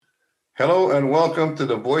Hello and welcome to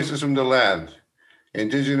the Voices from the Land,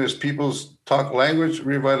 Indigenous Peoples Talk Language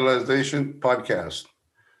Revitalization podcast,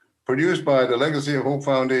 produced by the Legacy of Hope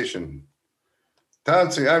Foundation.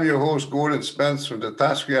 Tansi, I'm your host, Gordon Spence from the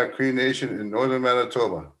Tasqueam Cree Nation in northern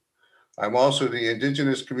Manitoba. I'm also the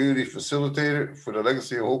Indigenous Community Facilitator for the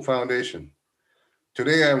Legacy of Hope Foundation.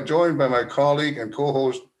 Today I'm joined by my colleague and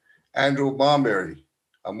co-host, Andrew Bomberry,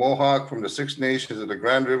 a Mohawk from the Six Nations of the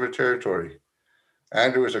Grand River Territory.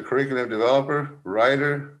 Andrew is a curriculum developer,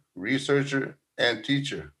 writer, researcher, and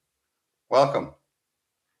teacher. Welcome.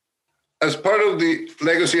 As part of the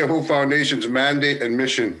Legacy of Hope Foundation's mandate and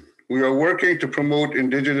mission, we are working to promote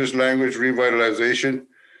Indigenous language revitalization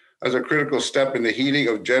as a critical step in the healing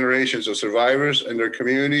of generations of survivors and their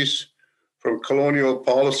communities from colonial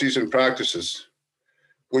policies and practices,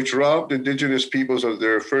 which robbed Indigenous peoples of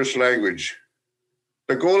their first language.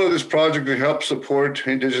 The goal of this project is to help support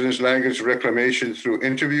Indigenous language reclamation through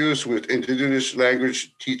interviews with Indigenous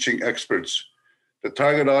language teaching experts. The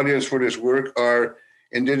target audience for this work are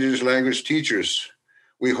Indigenous language teachers.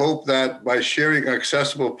 We hope that by sharing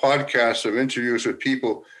accessible podcasts of interviews with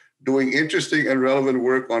people doing interesting and relevant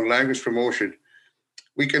work on language promotion,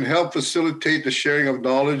 we can help facilitate the sharing of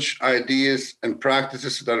knowledge, ideas, and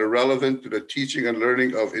practices that are relevant to the teaching and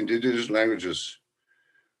learning of Indigenous languages.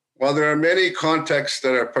 While there are many contexts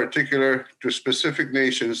that are particular to specific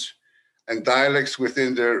nations and dialects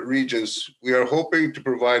within their regions, we are hoping to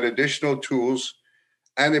provide additional tools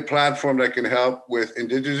and a platform that can help with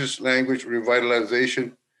Indigenous language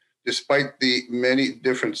revitalization despite the many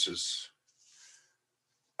differences.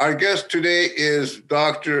 Our guest today is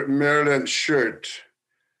Dr. Marilyn Shirt.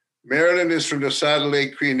 Marilyn is from the Saddle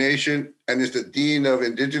Lake Cree Nation and is the Dean of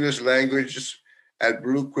Indigenous Languages at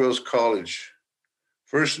Blue Quills College,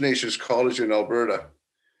 First Nations College in Alberta.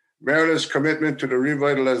 Marilyn's commitment to the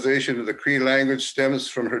revitalization of the Cree language stems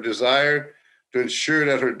from her desire to ensure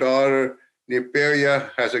that her daughter,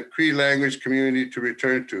 Niperia, has a Cree language community to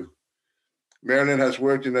return to. Marilyn has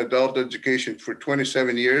worked in adult education for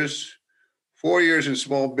 27 years, 4 years in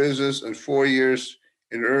small business, and 4 years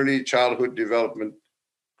in early childhood development,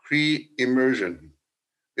 Cree immersion,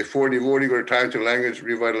 before devoting her time to language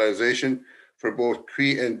revitalization for both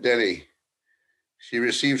Cree and Dene. She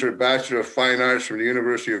received her Bachelor of Fine Arts from the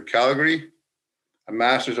University of Calgary, a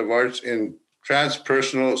Master's of Arts in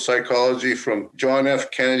Transpersonal Psychology from John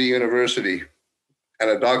F. Kennedy University,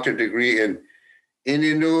 and a doctorate degree in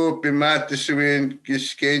Ininu Pimatisuin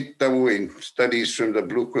Giskentawin Studies from the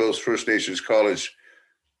Blue Quills First Nations College.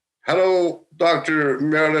 Hello, Dr.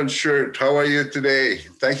 Marilyn Shirt. How are you today?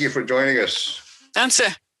 Thank you for joining us.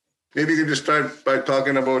 Dansa. Maybe you can just start by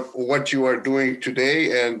talking about what you are doing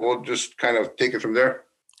today, and we'll just kind of take it from there.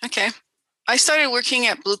 Okay. I started working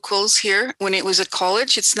at Blue Quills here when it was a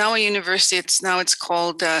college. It's now a university. It's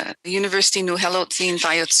called University Nuhelotsin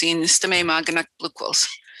Thayotsin Stame Maganak Blue Quills.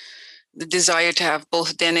 The desire to have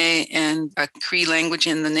both Dene and a Cree language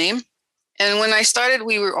in the name. And when I started,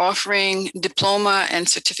 we were offering diploma and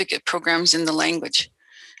certificate programs in the language.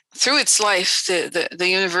 Through its life, the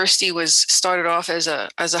university was started off as a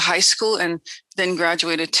high school and then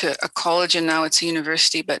graduated to a college, and now it's a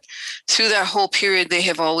university. But through that whole period, they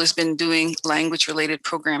have always been doing language-related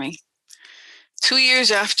programming. 2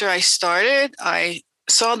 years after I started, I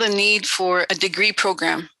saw the need for a degree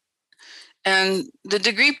program. And the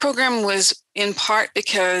degree program was in part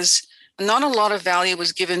because not a lot of value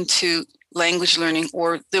was given to language learning,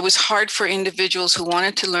 or it was hard for individuals who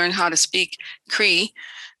wanted to learn how to speak Cree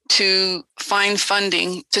to find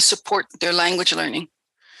funding to support their language learning.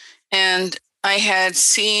 And I had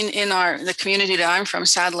seen in the community that I'm from,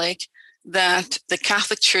 Saddle Lake, that the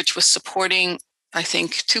Catholic Church was supporting, I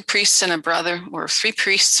think, 2 priests and a brother, or 3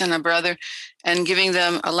 priests and a brother, and giving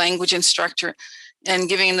them a language instructor and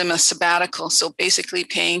giving them a sabbatical. So basically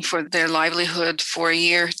paying for their livelihood for a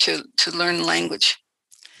year to learn language.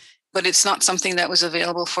 But it's not something that was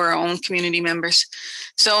available for our own community members.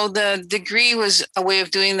 So the degree was a way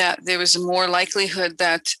of doing that. There was more likelihood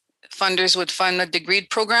that funders would fund a degree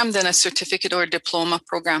program than a certificate or a diploma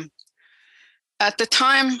program. At the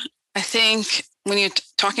time, I think when you're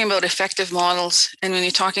talking about effective models and when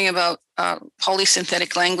you're talking about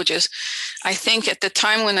polysynthetic languages, I think at the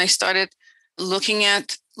time when I started looking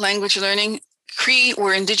at language learning, Cree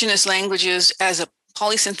or Indigenous languages as a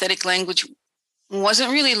polysynthetic language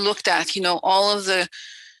wasn't really looked at. All of the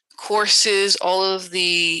courses, all of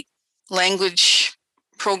the language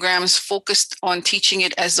programs focused on teaching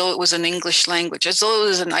it as though it was an English language, as though it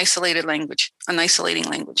was an isolated language, an isolating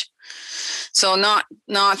language. So not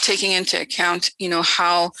taking into account,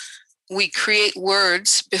 how we create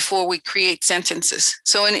words before we create sentences.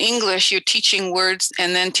 So in English, you're teaching words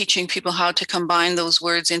and then teaching people how to combine those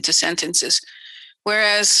words into sentences.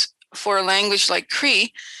 Whereas for a language like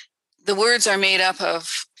Cree, the words are made up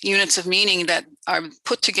of units of meaning that are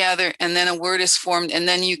put together, and then a word is formed, and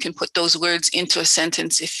then you can put those words into a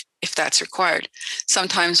sentence if that's required.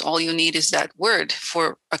 Sometimes all you need is that word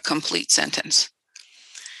for a complete sentence.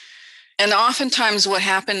 And oftentimes what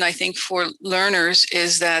happened, I think, for learners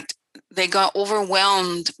is that they got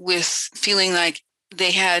overwhelmed with feeling like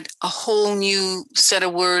they had a whole new set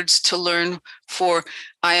of words to learn for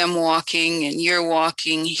I am walking and you're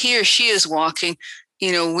walking, he or she is walking,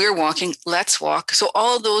 we're walking, let's walk. So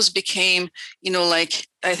all of those became, like,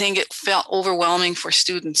 I think it felt overwhelming for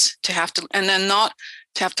students to have to, and then not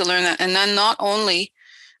to have to learn that. And then not only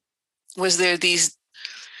was there these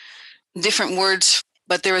different words,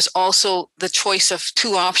 but there was also the choice of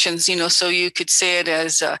two options, so you could say it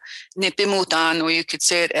as nipimutan, or you could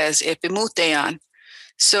say it as epimutean.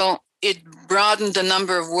 So it broadened the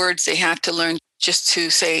number of words they had to learn just to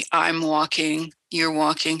say, I'm walking, you're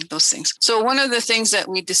walking, those things. So one of the things that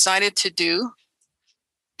we decided to do,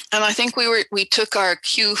 and I think we took our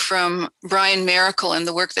cue from Brian Miracle and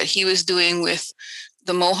the work that he was doing with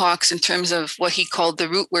the Mohawks in terms of what he called the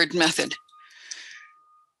root word method.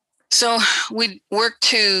 So we worked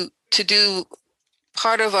to do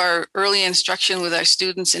part of our early instruction with our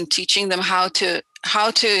students in teaching them how to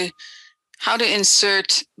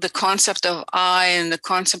insert the concept of I and the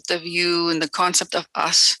concept of you and the concept of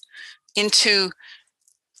us into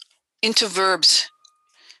verbs,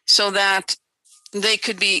 so that they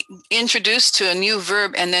could be introduced to a new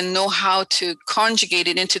verb and then know how to conjugate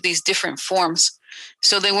it into these different forms.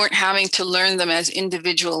 So they weren't having to learn them as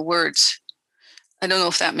individual words. I don't know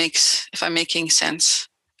if I'm making sense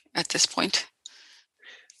at this point.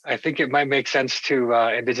 I think it might make sense to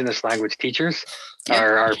Indigenous language teachers,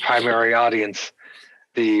 our primary audience.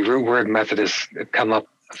 The root word method has come up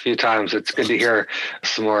a few times. It's good to hear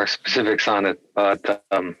some more specifics on it, but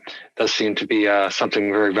does seem to be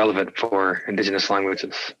something very relevant for Indigenous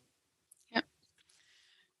languages. Yeah.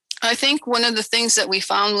 I think one of the things that we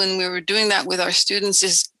found when we were doing that with our students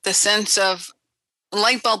is the sense of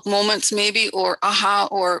light bulb moments, maybe, or aha,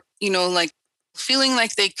 or, like feeling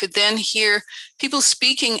like they could then hear people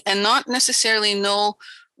speaking and not necessarily know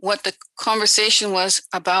what the conversation was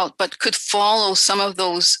about, but could follow some of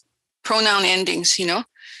those pronoun endings.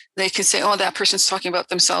 They could say, oh, that person's talking about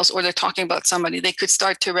themselves, or they're talking about somebody. They could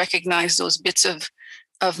start to recognize those bits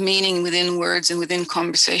of meaning within words and within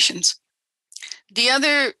conversations. The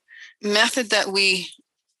other method that we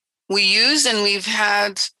use, and we've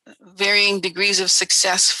had varying degrees of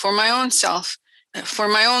success for my own self, for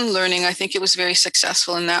my own learning, I think it was very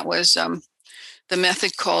successful, and that was the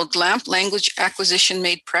method called LAMP, Language Acquisition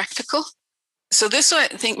Made Practical. So this, I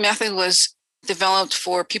think, method was developed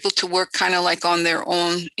for people to work kind of like on their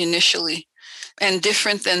own initially, and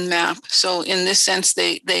different than MAP. So in this sense,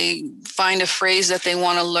 they find a phrase that they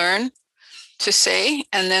want to learn to say,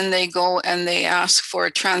 and then they go and they ask for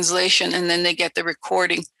a translation, and then they get the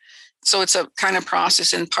recording. So it's a kind of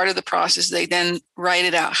process, and part of the process, they then write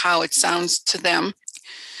it out how it sounds to them.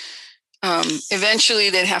 Eventually,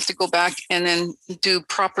 they'd have to go back and then do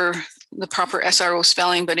the proper SRO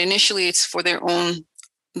spelling, but initially it's for their own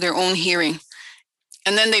hearing.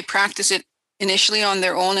 And then they practice it initially on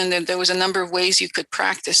their own, and then there was a number of ways you could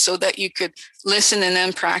practice, so that you could listen and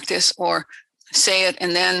then practice, or say it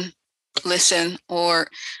and then listen, or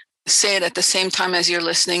say it at the same time as you're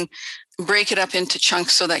listening. Break it up into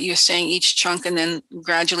chunks so that you're saying each chunk and then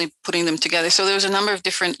gradually putting them together. So there was a number of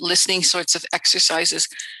different listening sorts of exercises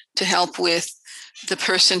to help with the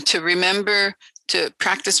person to remember, to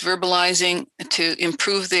practice verbalizing, to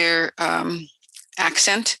improve their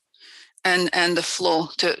accent and the flow,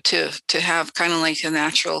 to have kind of like a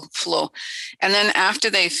natural flow. And then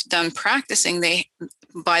after they've done practicing, they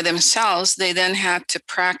by themselves, they then had to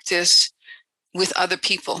practice with other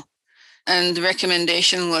people. And the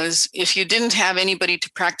recommendation was, if you didn't have anybody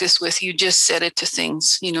to practice with, you just said it to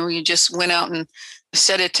things. You just went out and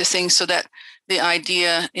said it to things, so that the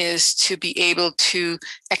idea is to be able to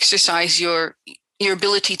exercise your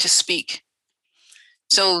ability to speak.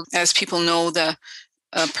 So as people know, the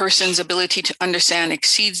person's ability to understand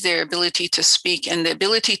exceeds their ability to speak. And the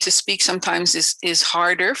ability to speak sometimes is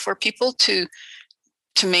harder for people to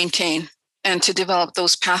maintain and to develop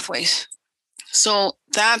those pathways. So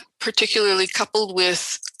that, particularly coupled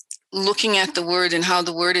with looking at the word and how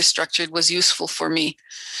the word is structured, was useful for me.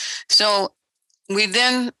 So We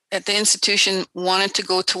then, at the institution, wanted to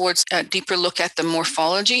go towards a deeper look at the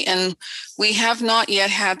morphology, and we have not yet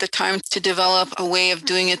had the time to develop a way of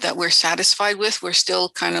doing it that we're satisfied with. We're still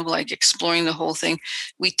kind of like exploring the whole thing.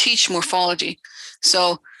 We teach morphology.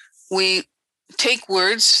 So we take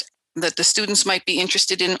words that the students might be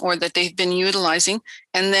interested in or that they've been utilizing,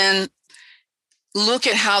 and then look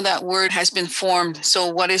at how that word has been formed. So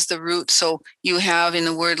what is the root? So you have in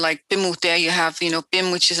a word like bimute, you have,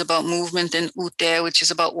 bim, which is about movement, and ute, which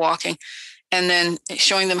is about walking. And then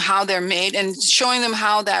showing them how they're made and showing them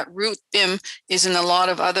how that root bim is in a lot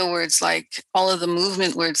of other words, like all of the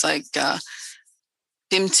movement words like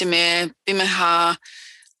bimtime, bimeha,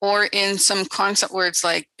 or in some concept words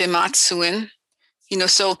like bimatsuin,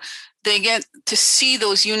 so they get to see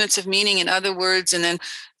those units of meaning in other words. And then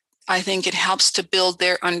I think it helps to build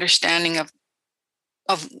their understanding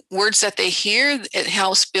of words that they hear. It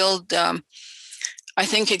helps build, I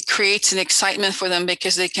think it creates an excitement for them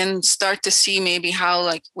because they can start to see maybe how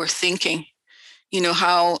like we're thinking,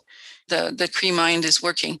 how the Cree mind is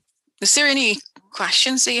working. Is there any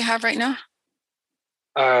questions that you have right now?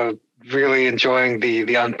 Really enjoying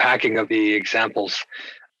the unpacking of the examples.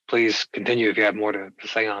 Please continue if you have more to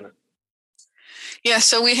say on it. Yeah,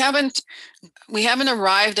 so we haven't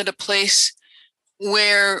arrived at a place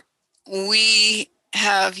where we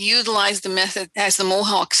have utilized the method as the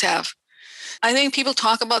Mohawks have. I think people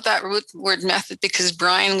talk about that root word method because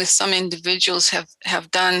Brian, with some individuals,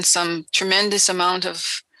 have done some tremendous amount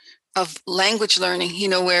of language learning,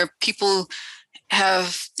 where people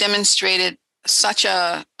have demonstrated such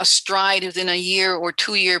a stride within a year or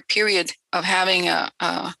 2 year period of having a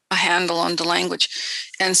handle on the language.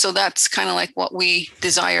 And so that's kind of like what we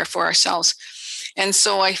desire for ourselves. And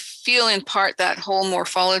so I feel in part that whole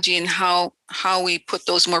morphology and how we put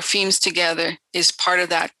those morphemes together is part of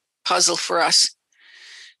that puzzle for us.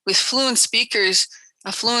 With fluent speakers,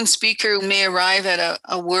 a fluent speaker may arrive at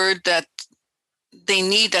a word that they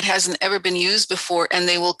need that hasn't ever been used before, and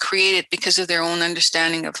they will create it because of their own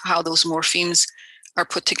understanding of how those morphemes are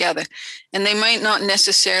put together. And they might not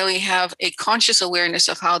necessarily have a conscious awareness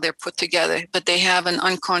of how they're put together, but they have an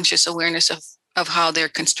unconscious awareness of how they're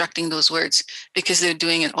constructing those words because they're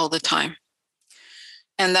doing it all the time.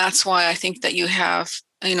 And that's why I think that you have,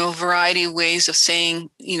 a variety of ways of saying,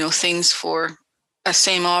 things for a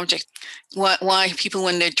same object. Why people,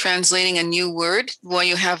 when they're translating a new word, why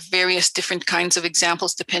you have various different kinds of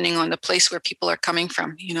examples depending on the place where people are coming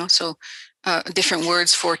from, so different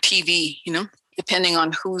words for TV, depending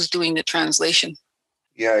on who's doing the translation.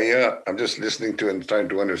 Yeah. I'm just listening to and trying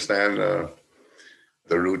to understand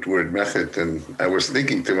the root word method. And I was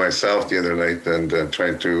thinking to myself the other night and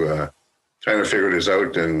trying to figure this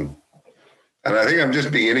out. And I think I'm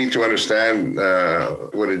just beginning to understand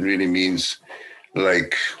what it really means.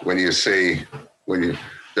 Like when you say, the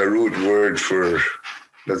root word for,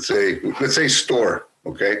 let's say store,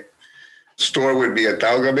 okay? Store would be a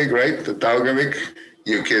Taugamig, right? The Taugamig.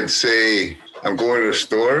 You could say, I'm going to the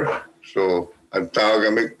store, so I'm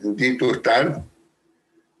Taugamig dito tan.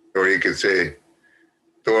 Or you could say,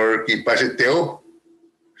 store kipasiteo,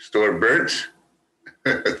 store birds.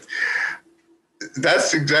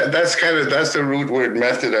 That's the root word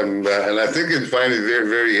method, and I think I find it very,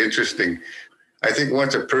 very interesting. I think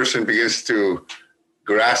once a person begins to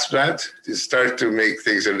grasp that, it starts to make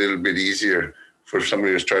things a little bit easier for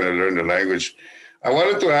somebody who's trying to learn the language. I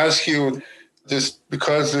wanted to ask you, just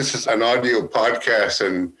because this is an audio podcast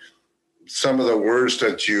and some of the words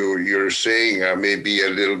that you're saying may be a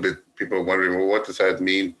little bit, people are wondering, well, what does that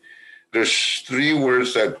mean? There's 3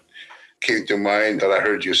 words that came to mind that I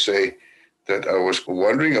heard you say that I was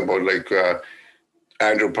wondering about, like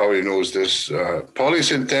Andrew probably knows this,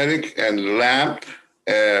 polysynthetic and lamp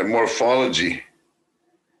morphology.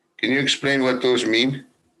 Can you explain what those mean?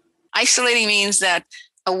 Isolating means that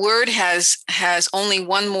a word has only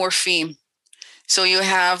one morpheme. So you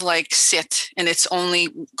have like sit, and it's only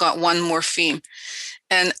got one morpheme.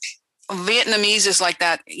 And Vietnamese is like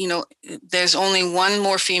that. There's only one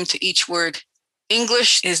morpheme to each word.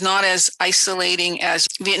 English is not as isolating as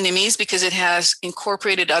Vietnamese because it has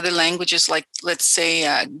incorporated other languages like, let's say,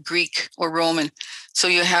 Greek or Roman. So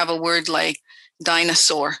you have a word like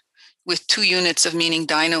dinosaur with 2 units of meaning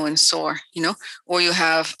dino and saur, or you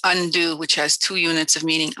have undo, which has 2 units of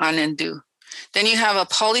meaning un and do. Then you have a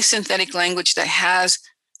polysynthetic language that has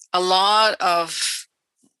a lot of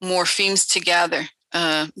morphemes together.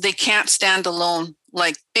 They can't stand alone.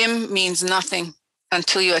 Like bim means nothing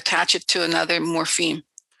until you attach it to another morpheme,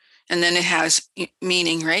 and then it has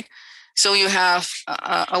meaning, right? So you have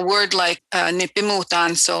a word like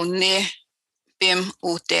nipimutan, so ne, bim,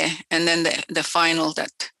 ute, and then the final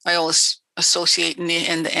that I always associate and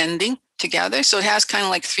the ending together. So it has kind of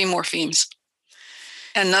like 3 morphemes.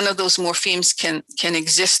 And none of those morphemes can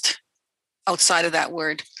exist outside of that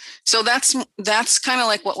word. So that's kind of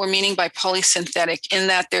like what we're meaning by polysynthetic, in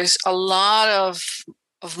that there's a lot of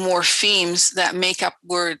morphemes that make up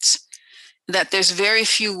words, that there's very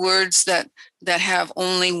few words that have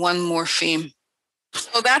only one morpheme.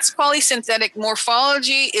 So that's polysynthetic.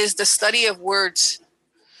 Morphology is the study of words.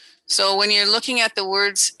 So when you're looking at the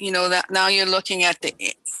words, that now you're looking at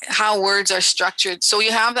how words are structured. So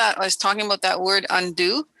you have that, I was talking about that word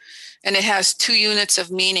undo, and it has 2 units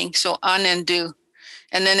of meaning. So un and do.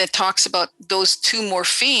 And then it talks about those 2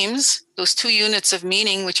 morphemes, those 2 units of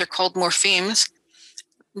meaning, which are called morphemes.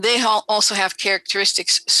 They also have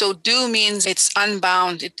characteristics. So do means it's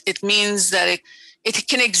unbound. It means that it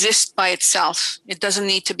can exist by itself. It doesn't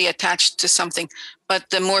need to be attached to something. But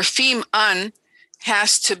the morpheme un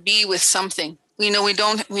has to be with something. We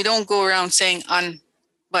don't go around saying un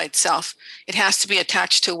by itself. It has to be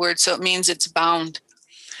attached to a word, so it means it's bound.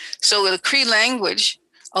 So with the Cree language,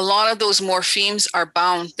 a lot of those morphemes are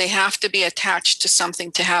bound. They have to be attached to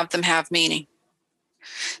something to have them have meaning.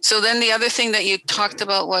 So then the other thing that you talked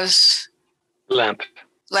about was? LAMP.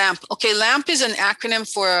 LAMP. Okay, LAMP is an acronym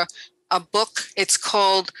for a book. It's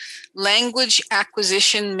called Language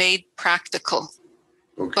Acquisition Made Practical,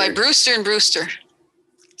 by Brewster and Brewster.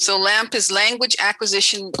 So LAMP is Language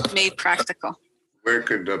Acquisition Made Practical. Where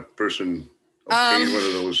could a person obtain one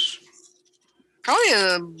of those? Probably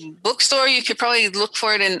a bookstore. You could probably look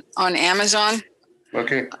for it on Amazon.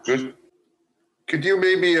 Okay, good. Could you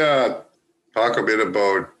maybe talk a bit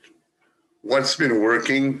about what's been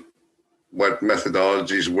working, what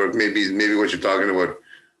methodologies work? Maybe what you're talking about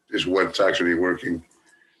is what's actually working.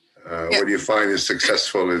 What do you find is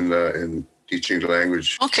successful in teaching the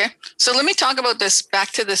language? Okay, so let me talk about this,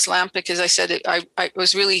 back to this LAMP, because I said it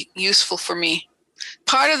was really useful for me.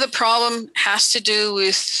 Part of the problem has to do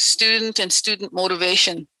with student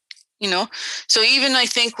motivation, So even I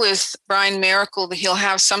think with Brian Miracle, he'll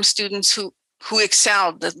have some students who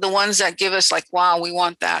excel, the ones that give us like, wow, we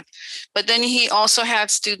want that. But then he also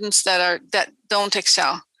had students that don't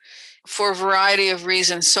excel for a variety of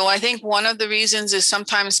reasons. So I think one of the reasons is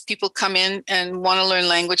sometimes people come in and want to learn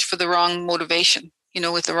language for the wrong motivation,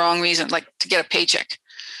 with the wrong reason, like to get a paycheck.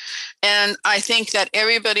 And I think that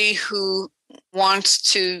everybody who wants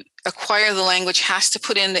to acquire the language has to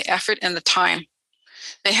put in the effort and the time.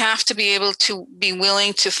 They have to be able to be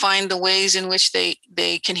willing to find the ways in which they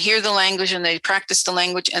can hear the language and they practice the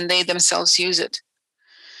language and they themselves use it.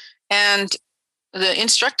 And the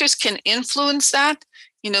instructors can influence that,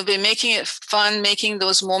 by making it fun, making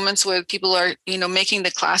those moments where people are, making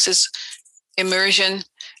the classes immersion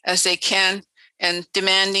as they can, and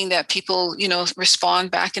demanding that people,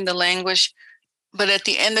 respond back in the language. But at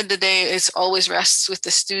the end of the day, it always rests with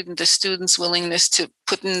the student's willingness to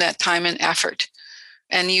put in that time and effort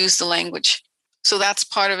and use the language. So that's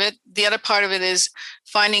part of it. The other part of it is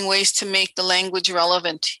finding ways to make the language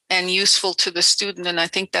relevant and useful to the student. And I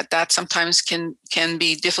think that sometimes can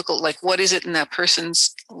be difficult. Like, what is it in that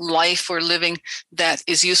person's life or living that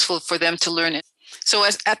is useful for them to learn it? So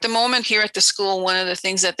at the moment here at the school, one of the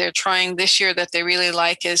things that they're trying this year that they really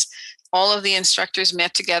like is all of the instructors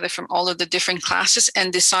met together from all of the different classes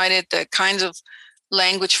and decided the kinds of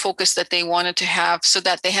language focus that they wanted to have, so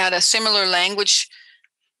that they had a similar language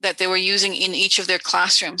that they were using in each of their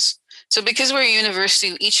classrooms. So because we're a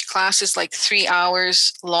university, each class is like 3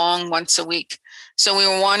 hours long once a week. So we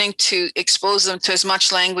were wanting to expose them to as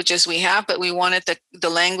much language as we have, but we wanted the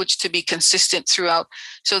language to be consistent throughout,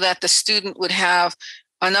 so that the student would have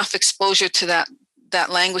enough exposure to that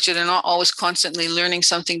language, and they're not always constantly learning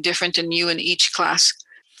something different and new in each class.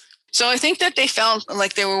 So I think that they felt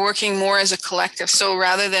like they were working more as a collective. So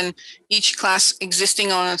rather than each class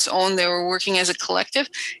existing on its own, they were working as a collective,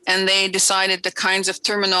 and they decided the kinds of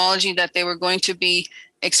terminology that they were going to be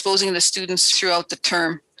exposing the students throughout the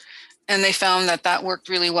term. And they found that worked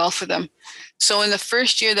really well for them. So in the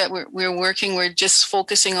first year that we're working, we're just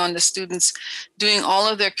focusing on the students doing all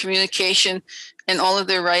of their communication and all of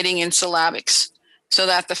their writing in syllabics. So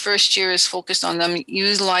that the first year is focused on them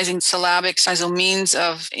utilizing syllabics as a means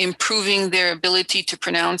of improving their ability to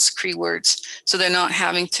pronounce Cree words. So they're not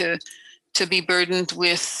having to be burdened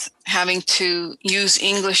with having to use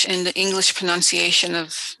English in the English pronunciation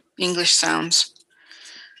of English sounds.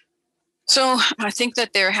 So I think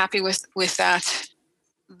that they're happy with that.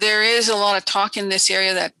 There is a lot of talk in this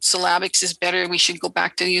area that syllabics is better. We should go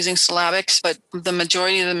back to using syllabics, but the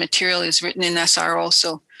majority of the material is written in SRO.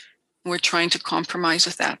 So we're trying to compromise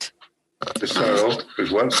with that. SRO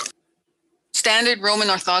is what? Standard Roman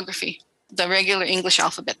orthography, the regular English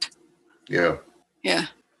alphabet. Yeah. Yeah.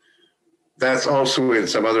 That's also in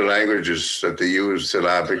some other languages that they use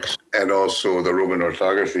syllabics and also the Roman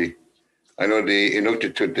orthography. I know the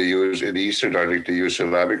Inuktitut they use in the Eastern Arctic, they use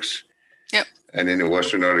syllabics. Yep. And in the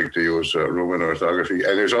Western Arctic, they use Roman orthography.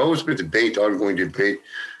 And there's always been ongoing debate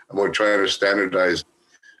about trying to standardize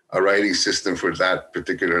a writing system for that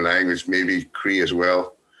particular language, maybe Cree as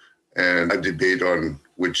well, and a debate on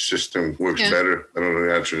which system works better. I don't know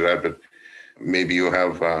the answer to that, but maybe you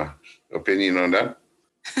have opinion on that.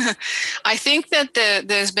 I think that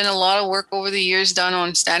there's been a lot of work over the years done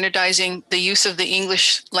on standardizing the use of the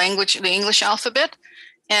English language, the English alphabet,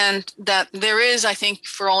 and that there is, I think,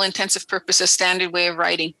 for all intensive purposes, a standard way of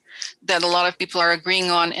writing that a lot of people are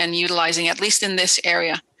agreeing on and utilizing, at least in this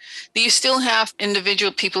area. You still have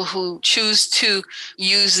individual people who choose to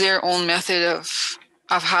use their own method of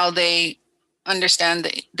how they understand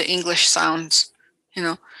the English sounds,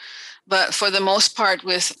 But for the most part,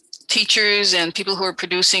 with teachers and people who are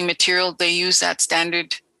producing material, they use that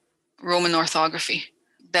standard Roman orthography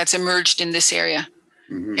that's emerged in this area.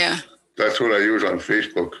 Mm-hmm. Yeah. That's what I use on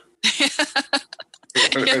Facebook.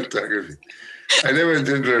 I never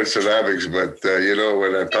did learn syllabics, but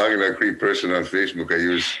when I'm talking to a Cree person on Facebook,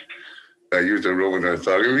 I use the Roman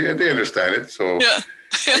orthography, and they understand it. So I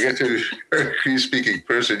guess if you're a Cree-speaking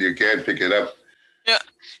person, you can't pick it up. Yeah.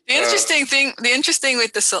 The interesting thing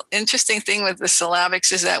with the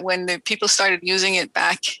syllabics is that when the people started using it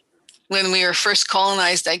back when we were first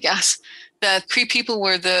colonized, I guess, that Cree people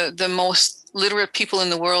were the most literate people in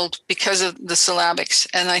the world because of the syllabics.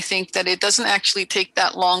 And I think that it doesn't actually take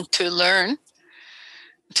that long to learn,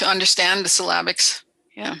 to understand the syllabics.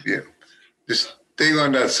 Yeah. Yeah. Just staying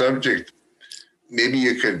on that subject, maybe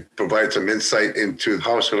you could provide some insight into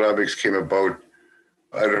how syllabics came about.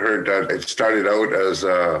 I'd heard that it started out as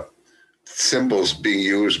symbols being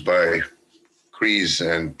used by Crees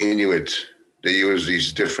and Inuit. They use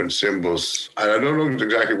these different symbols. And I don't know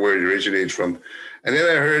exactly where it originates from. And then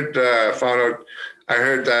I heard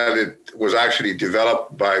that it was actually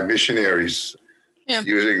developed by missionaries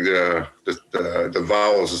using the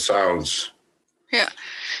vowels and sounds. Yeah.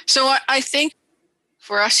 So I think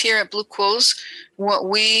for us here at Blue Quills, what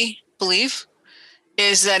we believe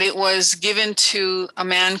is that it was given to a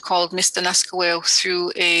man called Mr. Nuskaweo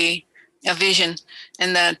through a vision,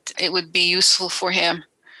 and that it would be useful for him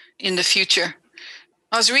in the future.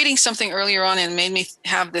 I was reading something earlier on and it made me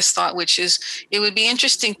have this thought, which is it would be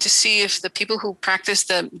interesting to see if the people who practice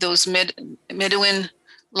those Medowin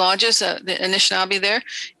lodges, the Anishinaabe there,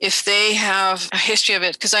 if they have a history of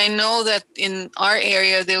it. Because I know that in our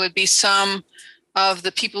area, there would be some of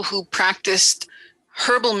the people who practiced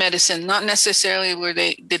herbal medicine, not necessarily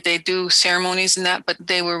did they do ceremonies and that, but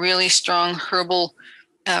they were really strong herbal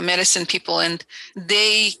medicine people, and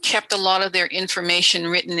they kept a lot of their information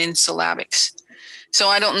written in syllabics. So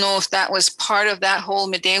I don't know if that was part of that whole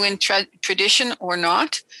Medewin tradition or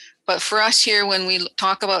not, but for us here, when we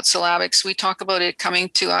talk about syllabics, we talk about it coming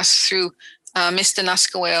to us through Mr.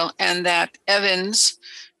 Nuskaweo, and that Evans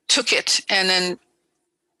took it and then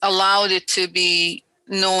allowed it to be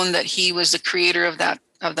known that he was the creator of that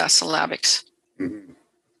syllabics. Mm-hmm.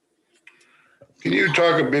 Can you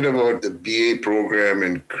talk a bit about the BA program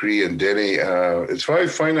in Cree and Dene? I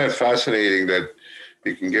find that fascinating that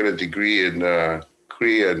you can get a degree in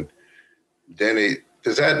Cree and Dene.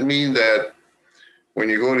 Does that mean that when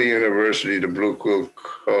you go to university, the Blue Quill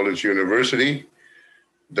College University,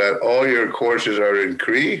 that all your courses are in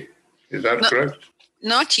Cree? Is that correct?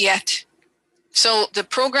 Not yet. So the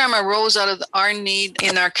program arose out of our need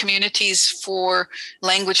in our communities for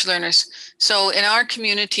language learners. So in our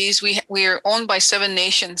communities, we are owned by 7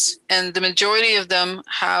 nations, and the majority of them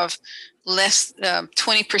have less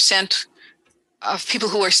 20% of people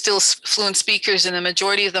who are still fluent speakers, and the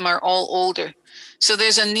majority of them are all older. So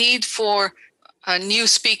there's a need for new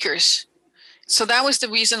speakers. So that was the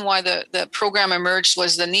reason why the program emerged,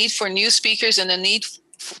 was the need for new speakers and the need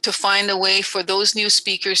to find a way for those new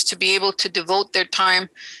speakers to be able to devote their time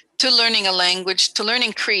to learning a language, to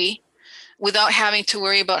learning Cree, without having to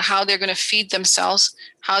worry about how they're going to feed themselves,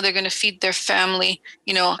 how they're going to feed their family,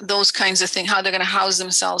 those kinds of things, how they're going to house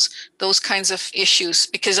themselves, those kinds of issues.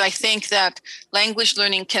 Because I think that language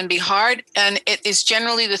learning can be hard, and it is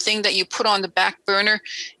generally the thing that you put on the back burner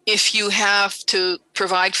if you have to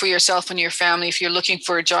provide for yourself and your family, if you're looking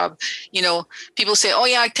for a job. People say, oh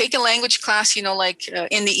yeah, I take a language class, in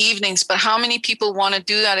the evenings, but how many people want to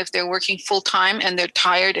do that if they're working full time and they're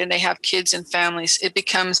tired and they have kids and families? It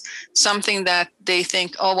becomes something that they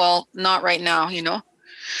think, oh, well, not right now,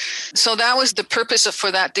 So that was the purpose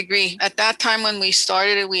for that degree. At that time when we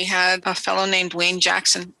started it, we had a fellow named Wayne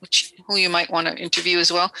Jackson, who you might want to interview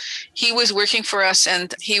as well. He was working for us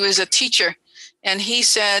and he was a teacher. And he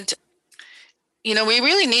said, we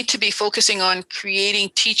really need to be focusing on creating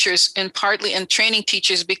teachers and training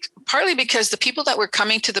teachers, partly because the people that were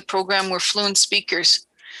coming to the program were fluent speakers.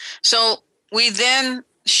 So we then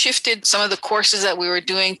shifted some of the courses that we were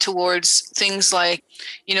doing towards things like,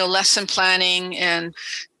 lesson planning and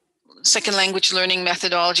second language learning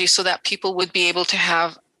methodology, so that people would be able to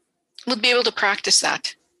practice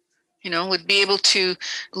that, would be able to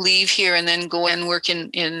leave here and then go and work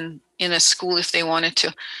in a school if they wanted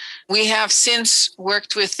to. We have since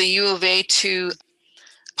worked with the U of A to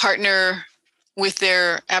partner with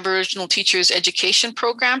their Aboriginal teachers education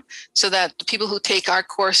program, so that the people who take our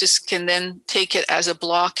courses can then take it as a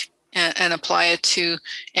block and apply it to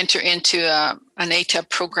enter into an ATEP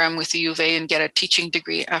program with the U of A and get a teaching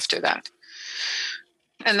degree after that.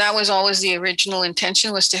 And that was always the original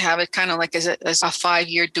intention, was to have it kind of like as a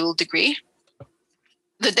 5-year dual degree.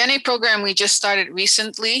 The Dene program we just started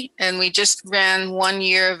recently, and we just ran 1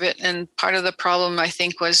 year of it. And part of the problem, I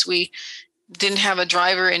think, was we didn't have a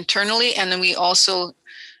driver internally. And then we also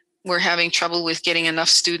were having trouble with getting enough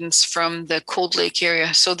students from the Cold Lake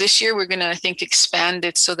area. So this year we're going to, I think, expand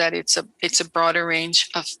it so that it's a broader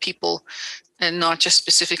range of people and not just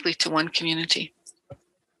specifically to one community.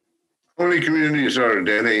 How many communities are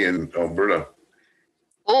Dene in Alberta?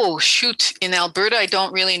 Oh, shoot. In Alberta, I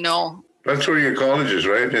don't really know. That's where your college is,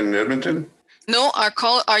 right? In Edmonton? No,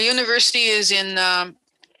 our university is in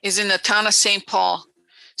the town of St. Paul.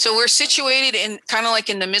 So we're situated in kind of like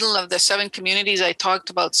in the middle of the 7 communities I talked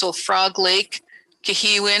about. So Frog Lake,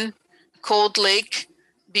 Cahiwin, Cold Lake,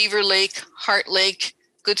 Beaver Lake, Heart Lake,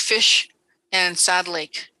 Goodfish, and Sad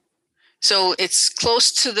Lake. So it's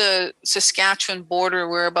close to the Saskatchewan border.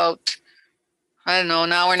 We're about, an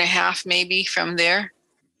hour and a half maybe from there.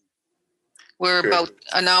 We're about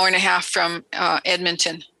an hour and a half from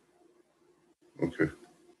Edmonton. Okay.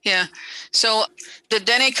 Yeah. So the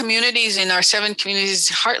Dene communities in our 7 communities,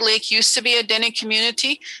 Heart Lake used to be a Dene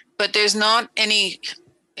community, but there's not any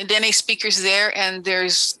Dene speakers there, and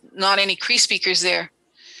there's not any Cree speakers there.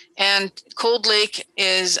 And Cold Lake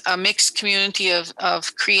is a mixed community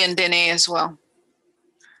of Cree and Dene as well.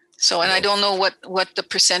 So, and I don't know what the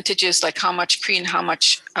percentage is, like how much Cree and how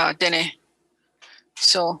much Dene.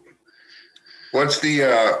 So. What's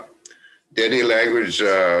the Dene language,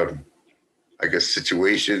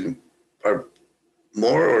 situation? Are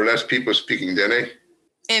more or less people speaking Dene?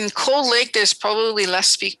 In Cold Lake, there's probably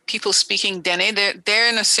less people speaking Dene. They're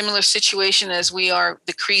in a similar situation as we are,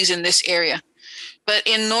 the Crees in this area. But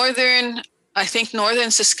in northern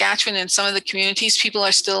Saskatchewan and some of the communities,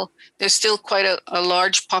 there's still quite a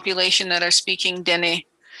large population that are speaking Dene.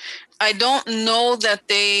 I don't know that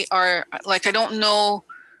they are, I don't know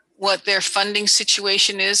what their funding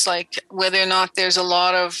situation is, like whether or not there's a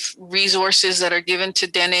lot of resources that are given to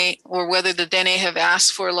Dene, or whether the Dene have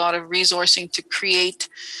asked for a lot of resourcing to create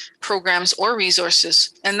programs or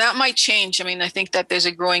resources. And that might change. I think that there's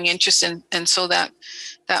a growing interest and so that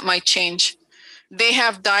might change. They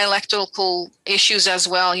have dialectical issues as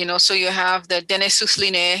well, so you have the Dene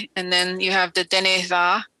Susline, and then you have the Dene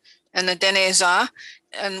Za and the Dene Za.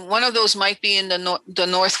 And one of those might be in the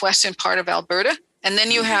northwestern part of Alberta. And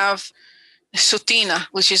then you have Sutina,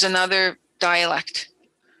 which is another dialect.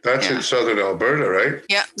 That's in southern Alberta, right?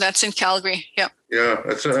 Yeah, that's in Calgary. Yeah. Yeah,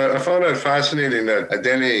 I found that fascinating that a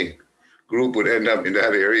Dene group would end up in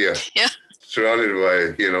that area. Yeah. Surrounded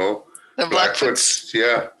by, the Blackfoots.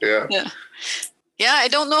 Yeah. Yeah, I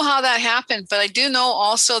don't know how that happened, but I do know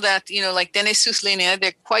also that, like Dene Susline,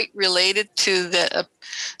 they're quite related to the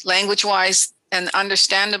language-wise and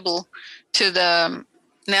understandable to the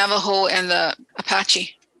Navajo and the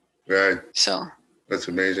Apache. Right. So that's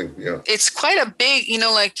amazing. Yeah. It's quite a big,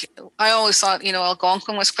 I always thought,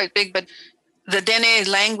 Algonquin was quite big, but the Dene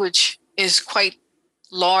language is quite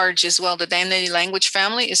large as well. The Dene language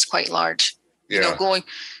family is quite large. Yeah.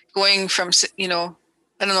 Going from,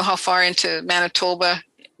 I don't know how far into Manitoba,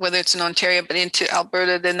 whether it's in Ontario, but into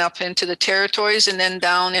Alberta, then up into the territories, and then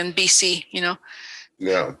down in BC,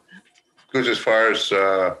 Yeah. Goes as far as,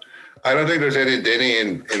 I don't think there's any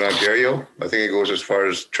Dene in Ontario. I think it goes as far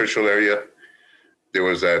as Churchill area. There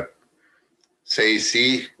was that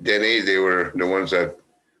Saisi Dene. They were the ones that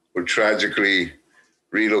were tragically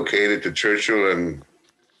relocated to Churchill and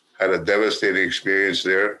had a devastating experience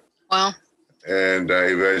there. Wow. And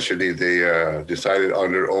eventually they decided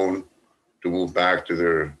on their own to move back to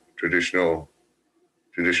their traditional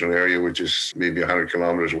area, which is maybe 100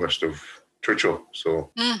 kilometers west of Churchill.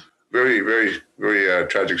 So very, very, very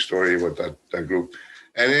tragic story about that group.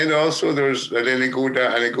 And then also then they go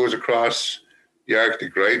down and it goes across the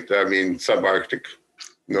Arctic, right? I mean, subarctic,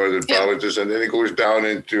 northern Yep. provinces, and then it goes down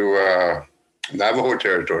into Navajo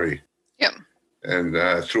territory. Yep.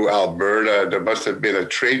 And through Alberta, there must have been a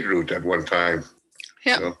trade route at one time.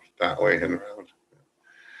 Yep. You know, that way and around.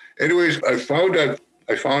 Anyways, I found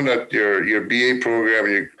that your BA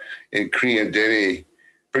program in Cree and Dene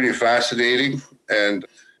pretty fascinating, and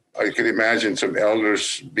I can imagine some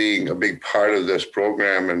elders being a big part of this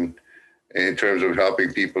program and in terms of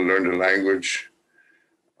helping people learn the language.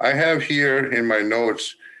 I have here in my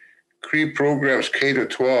notes Cree programs K to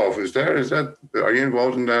 12. Is that are you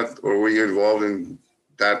involved in that, or were you involved in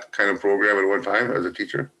that kind of program at one time as a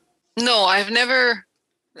teacher? No, I've never.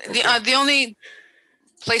 Okay. The only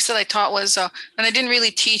place that I taught was, and I didn't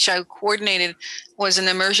really teach, I coordinated, was an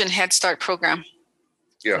immersion Head Start program.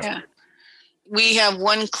 Yeah. We have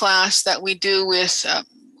one class that we do with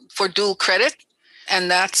for dual credit, and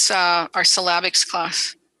that's our syllabics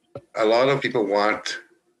class. A lot of people want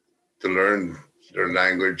to learn their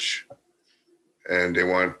language, and they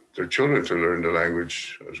want their children to learn the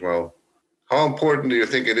language as well. How important do you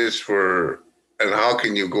think it is and how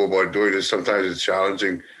can you go about doing this? Sometimes it's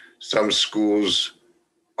challenging. Some schools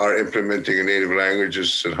are implementing native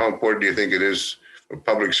languages, and how important do you think it is for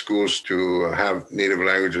public schools to have native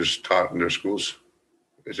languages taught in their schools?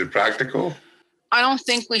 Is it practical? I don't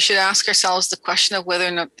think we should ask ourselves the question of whether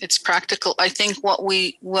or not it's practical. I think what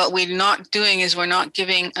we're not doing is we're not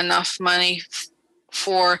giving enough money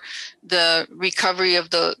for the recovery of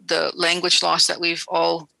the language loss that we've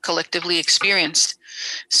all collectively experienced.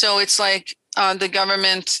 So it's like the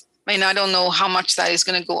government, I mean, I don't know how much that is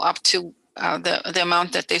going to go up to the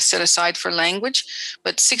amount that they've set aside for language,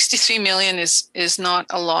 but 63 million is not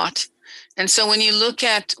a lot. And so when you look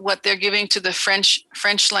at what they're giving to the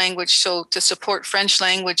French language, so to support French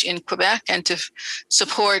language in Quebec and to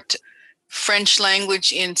support French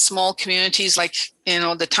language in small communities like,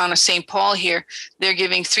 the town of St. Paul here, they're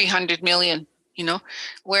giving 300 million,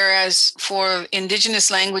 whereas for Indigenous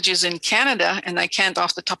languages in Canada, and I can't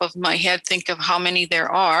off the top of my head think of how many there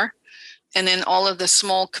are, and then all of the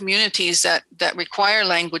small communities that require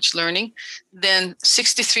language learning, then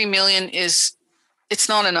 63 million it's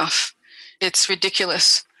not enough. It's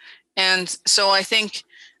ridiculous. And so I think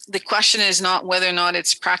the question is not whether or not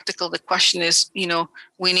it's practical. The question is,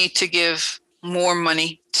 we need to give more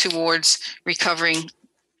money towards recovering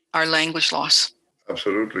our language loss.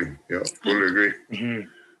 Absolutely. Yeah, fully agree.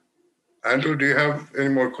 Mm-hmm. Andrew, do you have any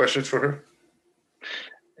more questions for her?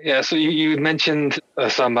 Yeah, so you mentioned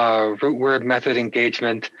some root word method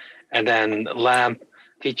engagement and then LAMP,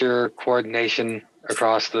 teacher coordination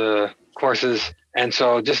across the courses. And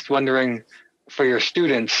so just wondering, for your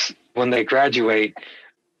students, when they graduate,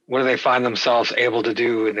 what do they find themselves able to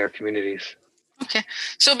do in their communities? Okay.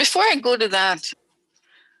 So before I go to that,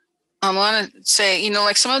 I want to say,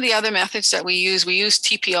 like some of the other methods that we use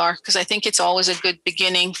TPR because I think it's always a good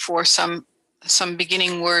beginning for some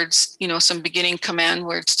beginning words, some beginning command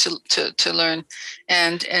words to learn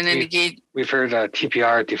and engage. We've heard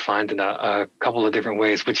TPR defined in a couple of different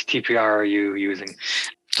ways. Which TPR are you using?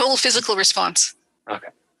 Total physical response.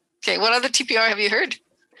 Okay. What other TPR have you heard?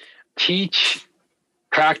 Teach,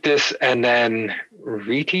 practice, and then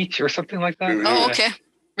reteach or something like that. Oh, okay.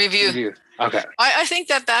 Review. Okay. I think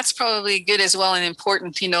that's probably good as well and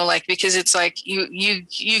important, because it's like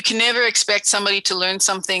you can never expect somebody to learn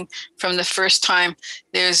something from the first time.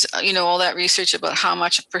 There's, all that research about how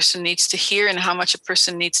much a person needs to hear and how much a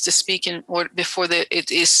person needs to speak before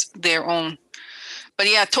it is their own. But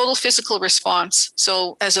yeah, total physical response.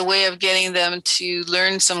 So as a way of getting them to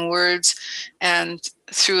learn some words and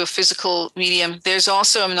through a physical medium. There's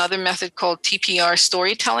also another method called TPR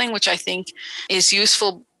storytelling, which I think is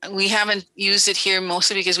useful. We haven't used it here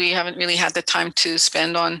mostly because we haven't really had the time to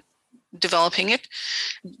spend on developing it.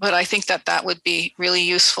 But I think that would be really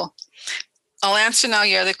useful. I'll answer now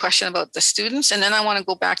your other question about the students, and then I want to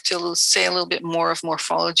go back to say a little bit more of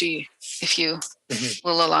morphology, if you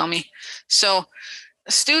will allow me. So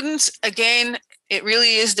students, again, it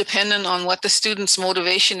really is dependent on what the student's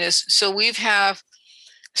motivation is. So we have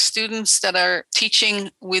students that are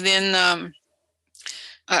teaching within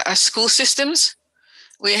school systems.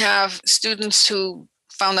 We have students who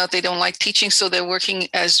found out they don't like teaching, so they're working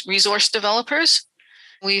as resource developers.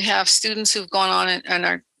 We have students who've gone on and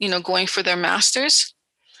are, going for their masters.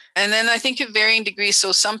 And then I think at varying degrees.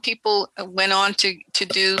 So some people went on to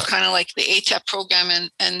do kind of like the ATEP program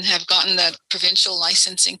and have gotten that provincial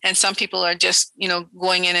licensing. And some people are just,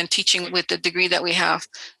 going in and teaching with the degree that we have.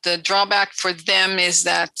 The drawback for them is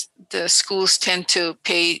that the schools tend to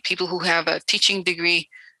pay people who have a teaching degree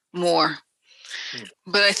more.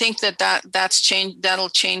 But I think that's changed. That'll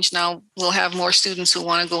change now. We'll have more students who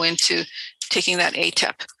want to go into taking that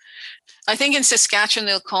ATEP. I think in Saskatchewan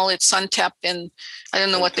they'll call it SUNTEP, and I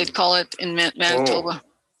don't know what they'd call it in Manitoba.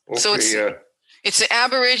 Okay, So it's the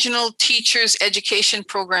Aboriginal Teachers Education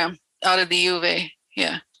Program out of the U of A.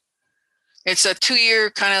 Yeah, it's a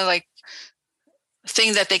 2-year kind of like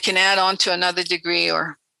thing that they can add on to another degree,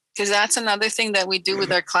 or because that's another thing that we do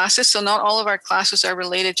with our classes. So not all of our classes are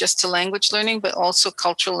related just to language learning, but also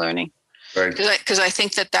cultural learning. Right. Because I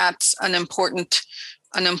think that's an important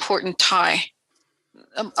tie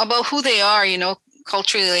about who they are,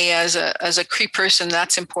 culturally as a Cree person.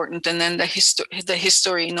 That's important. And then the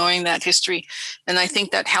history, knowing that history. And I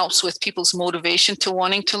think that helps with people's motivation to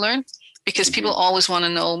wanting to learn, because people always want to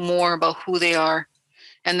know more about who they are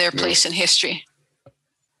and their place in history.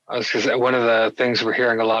 Because one of the things we're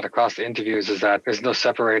hearing a lot across the interviews is that there's no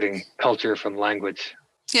separating culture from language.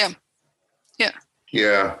 Yeah.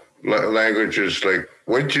 Language is like,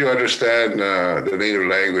 once you understand the native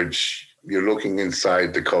language, you're looking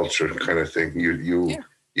inside the culture kind of thing.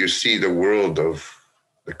 You see the world of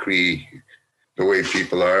the Cree, the way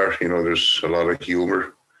people are. There's a lot of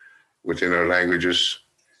humor within our languages,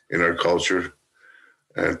 in our culture,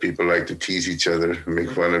 and people like to tease each other and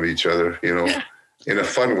make fun of each other, in a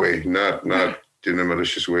fun way, not in a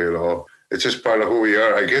malicious way at all. It's just part of who we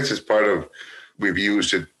are. I guess it's part of, we've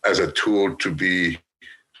used it as a tool to be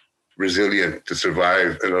resilient, to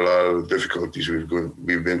survive in a lot of the difficulties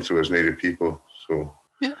we've been through as Native people. So,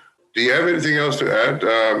 Do you have anything else to add,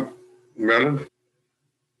 Marilyn?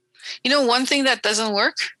 One thing that doesn't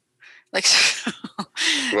work,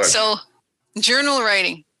 so journal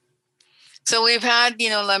writing. So we've had,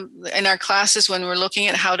 in our classes when we're looking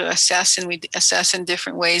at how to assess, and we assess in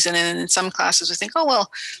different ways. And then in some classes we think,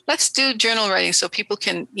 let's do journal writing so people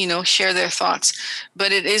can, share their thoughts.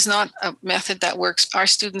 But it is not a method that works. Our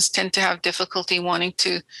students tend to have difficulty wanting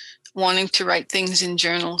to write things in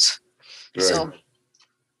journals. Right. So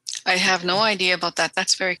I have no idea about that.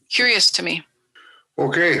 That's very curious to me.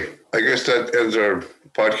 Okay. I guess that ends our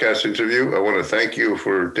podcast interview. I want to thank you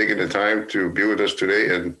for taking the time to be with us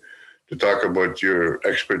today and to talk about your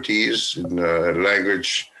expertise in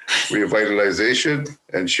language revitalization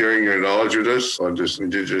and sharing your knowledge with us on this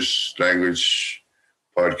Indigenous language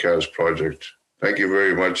podcast project. Thank you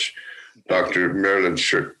very much, Dr. Marilyn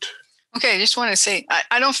Shirt. Okay, I just want to say,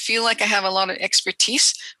 I don't feel like I have a lot of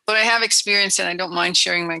expertise, but I have experience, and I don't mind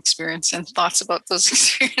sharing my experience and thoughts about those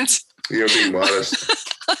experiences. You're being modest.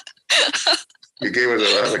 You gave us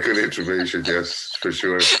a lot of good information, yes, for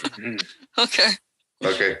sure. Okay.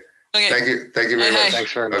 Thank you. Thank you very much.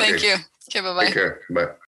 Thanks very much. Thank you. Okay, bye-bye. Take care. Bye.